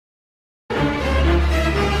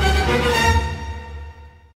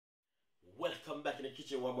in the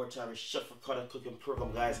kitchen one more time with Chef Ricardo cooking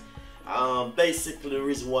program, guys. Basically the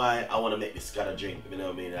reason why I want to make this kind of drink, you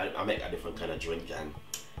know what I mean, I make a different kind of drink, and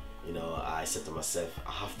you know, I said to myself,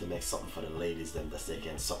 I have to make something for the ladies then that they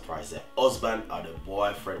can surprise their husband or their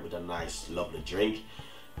boyfriend with a nice lovely drink.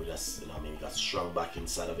 With us, you know what I mean, you got strong back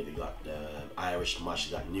inside of it, you got Irish mash,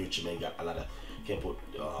 you got nutriment, you got a lot of, you can put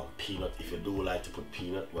peanut if you do like to put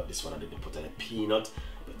peanut, but this one I didn't put any peanut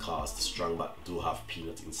because the strong back do have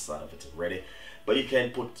peanut inside of it already. But you can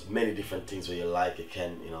put many different things where you like. You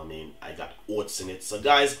can, you know what I mean, I got oats in it. So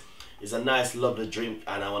guys, it's a nice lovely drink,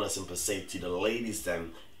 and I want to simply say to the ladies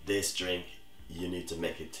then, this drink you need to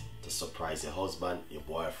make it to surprise your husband, your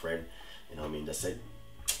boyfriend, you know what I mean. They said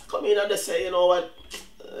come in and they say, you know what,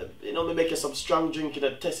 you know, me make you some strong drink, you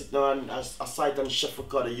know, test it now, and I cite on Chef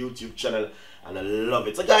Ricardo YouTube channel, and I love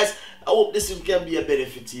it. So guys, I hope this can be a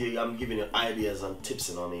benefit to you. I'm giving you ideas and tips,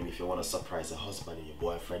 you know what I mean, if you want to surprise your husband and your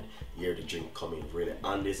boyfriend, hear the drink coming really.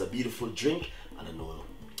 And it's a beautiful drink, and I know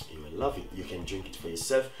you will love it. You can drink it for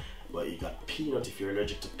yourself, but you got peanut. If you're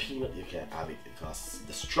allergic to peanut, you can have it because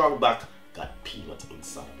the strong back got peanut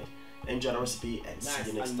inside of it. Enjoy the recipe and see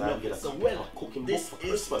you next time. Get a cooking book for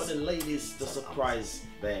Christmas. For the ladies to surprise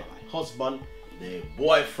their husband, their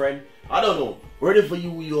boyfriend, I don't know, whatever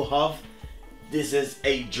you have. This is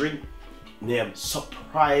a drink named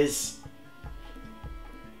Surprise.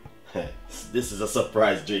 This is a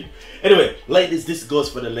surprise drink. Anyway, ladies, this goes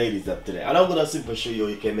for the ladies up today, and I'm gonna simply show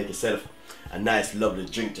you can make yourself a nice lovely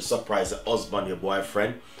drink to surprise your husband, your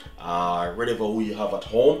boyfriend, whatever who you have at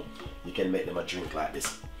home. You can make them a drink like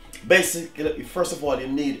this. Basically, first of all, you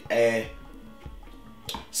need a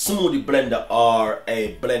smoothie blender or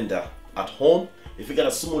a blender at home. If you got a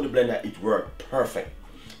smoothie blender, it works perfect.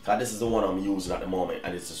 Cause this is the one I'm using at the moment,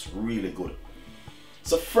 and it's just really good.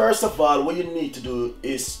 So first of all, what you need to do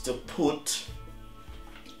is to put,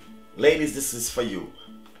 ladies, this is for you.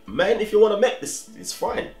 Man, if you want to make this, it's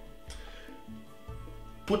fine.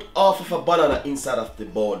 Put half of a banana inside of the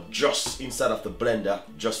bowl, just inside of the blender,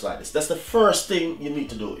 just like this. That's the first thing you need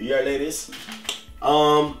to do. Yeah, ladies.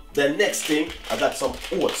 The next thing, I got some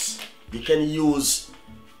oats. You can use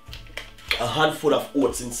a handful of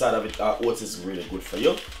oats inside of it. Oats is really good for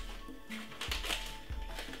you.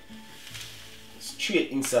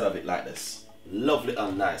 Straight inside of it like this. Lovely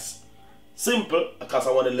and nice. Simple, because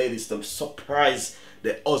I want the ladies to surprise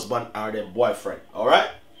their husband or their boyfriend.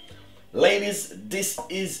 Alright? Ladies, this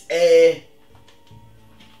is a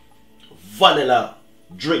vanilla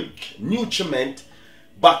drink. Nutriment.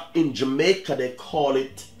 Back in Jamaica they call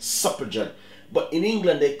it Suppergen, but in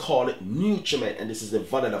England they call it Nutriment, and this is the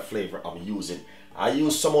vanilla flavor I'm using. I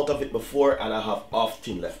used some out of it before, and I have half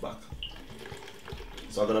tin left back.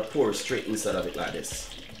 So I'm gonna pour it straight inside of it like this.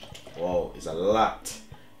 Wow, it's a lot.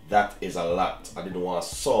 That is a lot. I didn't want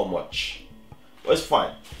so much, but it's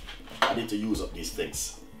fine. I need to use up these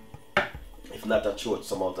things. If not, I throw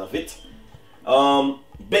some out of it.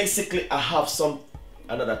 Basically, I have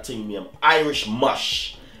another thing named Irish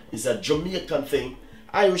mash. It's a Jamaican thing.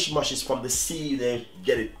 Irish mash is from the sea. They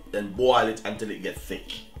get it and boil it until it gets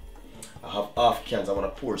thick. I have half cans. I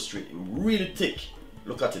want to pour straight in, really thick.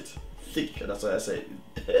 Look at it, thick. That's why I say,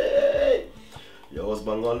 hey, your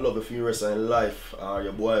husband gonna love you for your rest of your life, or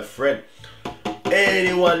your boyfriend.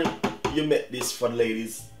 Anyone you make this for,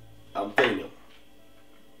 ladies, I'm telling you.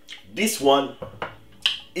 This one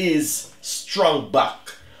is strong back.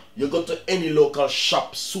 You go to any local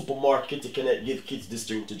shop, supermarket, you can give kids this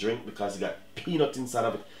drink to drink because it got peanut inside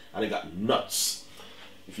of it and it got nuts.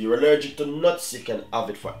 If you're allergic to nuts, you can have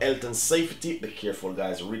it for health and safety. Be careful,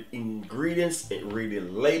 guys. Read ingredients, it really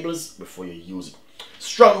labels before you use it.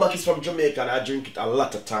 Strong back is from Jamaica, and I drink it a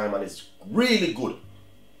lot of time, and it's really good.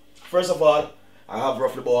 First of all, I have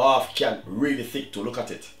roughly about half can, really thick too. Look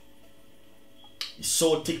at it. It's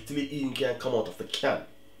so thick till it even can't come out of the can.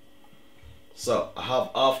 So I have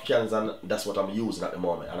half cans, and that's what I'm using at the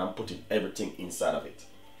moment, and I'm putting everything inside of it.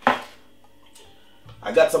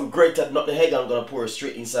 I got some grated nutmeg. I'm gonna pour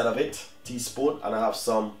straight inside of it, teaspoon, and I have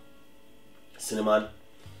some cinnamon,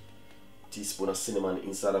 teaspoon of cinnamon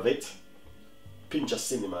inside of it, pinch of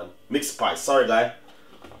cinnamon, mixed spice. Sorry, guy.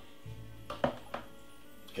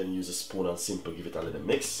 You can use a spoon and simple give it a little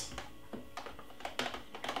mix.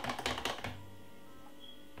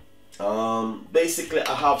 Basically,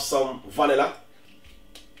 I have some vanilla.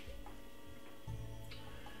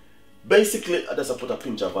 Basically, I just put a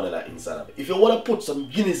pinch of vanilla inside of it. If you want to put some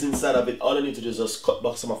Guinness inside of it, all you need to do is just cut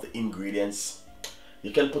back some of the ingredients.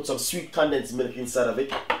 You can put some sweet condensed milk inside of it.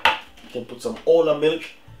 You can put some whole milk,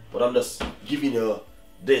 but I'm just giving you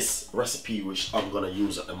this recipe which I'm gonna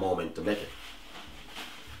use at the moment to make it.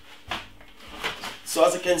 So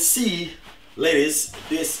as you can see, ladies,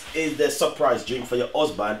 this is the surprise drink for your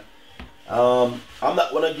husband. I'm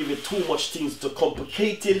not gonna give you too much things to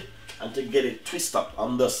complicate it and to get it twisted up.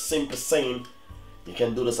 I'm just simply saying you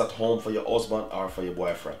can do this at home for your husband or for your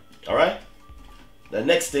boyfriend. Alright? The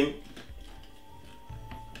next thing,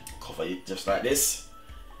 cover it just like this.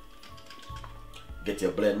 Get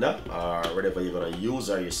your blender or whatever you're gonna use,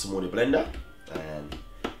 or your smoothie blender, and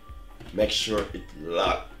make sure it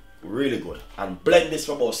lock really good, and blend this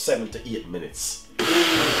for about 7 to 8 minutes.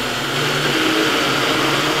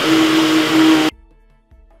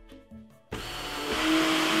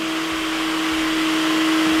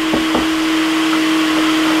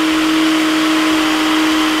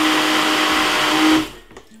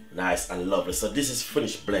 Nice and lovely. So this is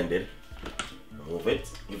finished blended. Move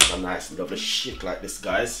it, give it a nice lovely shake like this,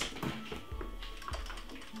 guys.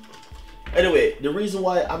 Anyway, the reason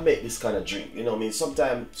why I make this kind of drink, you know what I mean,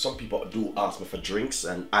 sometimes some people do ask me for drinks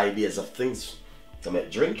and ideas of things to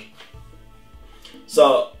make drink.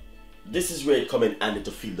 So this is where it come in handy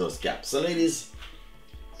to fill those gaps. So ladies,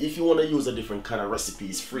 if you want to use a different kind of recipe,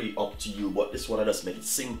 it's free, up to you, but this one I just make it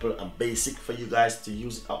simple and basic for you guys to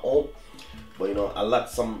use at home. But you know, a lot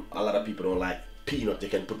of people don't like peanut. They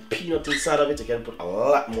can put peanut inside of it, they can put a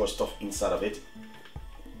lot more stuff inside of it.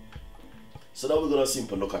 So now we're gonna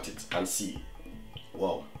simply look at it and see.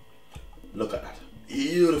 Wow, look at that,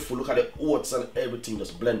 beautiful. Look at the oats and everything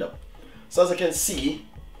just blend up. So as I can see,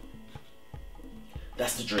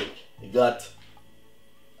 that's the drink. You got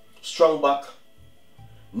strong back,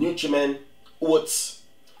 nutriment, oats,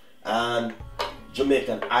 and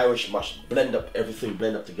Jamaican Irish mash. Blend up everything,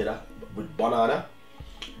 blend up together with banana.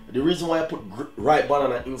 The reason why I put ripe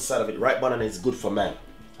banana inside of it, ripe banana is good for man.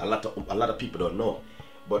 A lot of people don't know,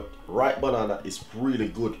 but ripe banana is really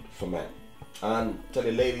good for man. And tell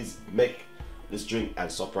the ladies, make this drink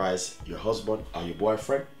and surprise your husband or your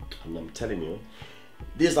boyfriend. And I'm telling you,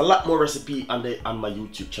 there's a lot more recipe on my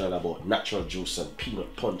YouTube channel about natural juice and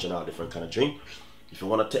peanut punch and all different kind of drink. If you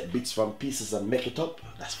want to take bits from pieces and make it up,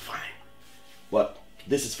 that's fine. But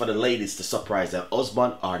this is for the ladies to surprise their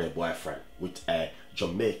husband or their boyfriend with a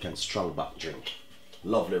Jamaican strongback drink.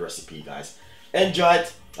 Lovely recipe, guys. Enjoy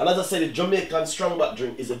it. And as I said, the Jamaican strongback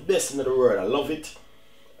drink is the best in the world. I love it.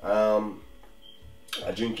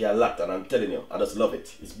 I drink it a lot, and I'm telling you, I just love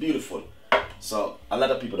it. It's beautiful. So a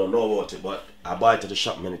lot of people don't know about it, but I buy it at the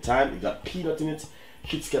shop many times. It got peanut in it.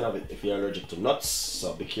 Kids can have it if you're allergic to nuts,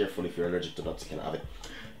 so be careful. If you're allergic to nuts, you can have it.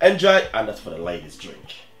 Enjoy it. And that's for the ladies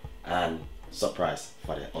drink and surprise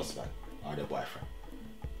for their husband or their boyfriend.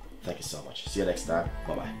 Thank you so much. See you next time.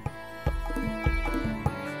 Bye bye.